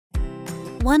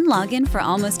One login for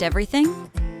almost everything?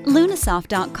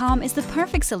 LunaSoft.com is the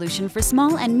perfect solution for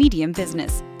small and medium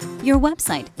business. Your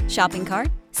website, shopping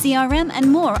cart, CRM,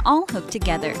 and more all hooked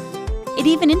together. It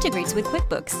even integrates with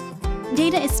QuickBooks.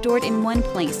 Data is stored in one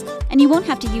place, and you won't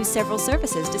have to use several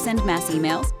services to send mass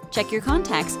emails, check your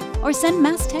contacts, or send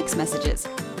mass text messages.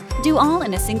 Do all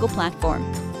in a single platform.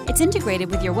 It's integrated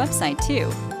with your website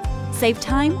too. Save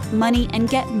time, money, and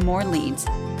get more leads.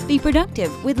 Be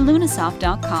productive with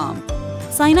LunaSoft.com.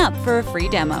 Sign up for a free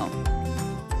demo.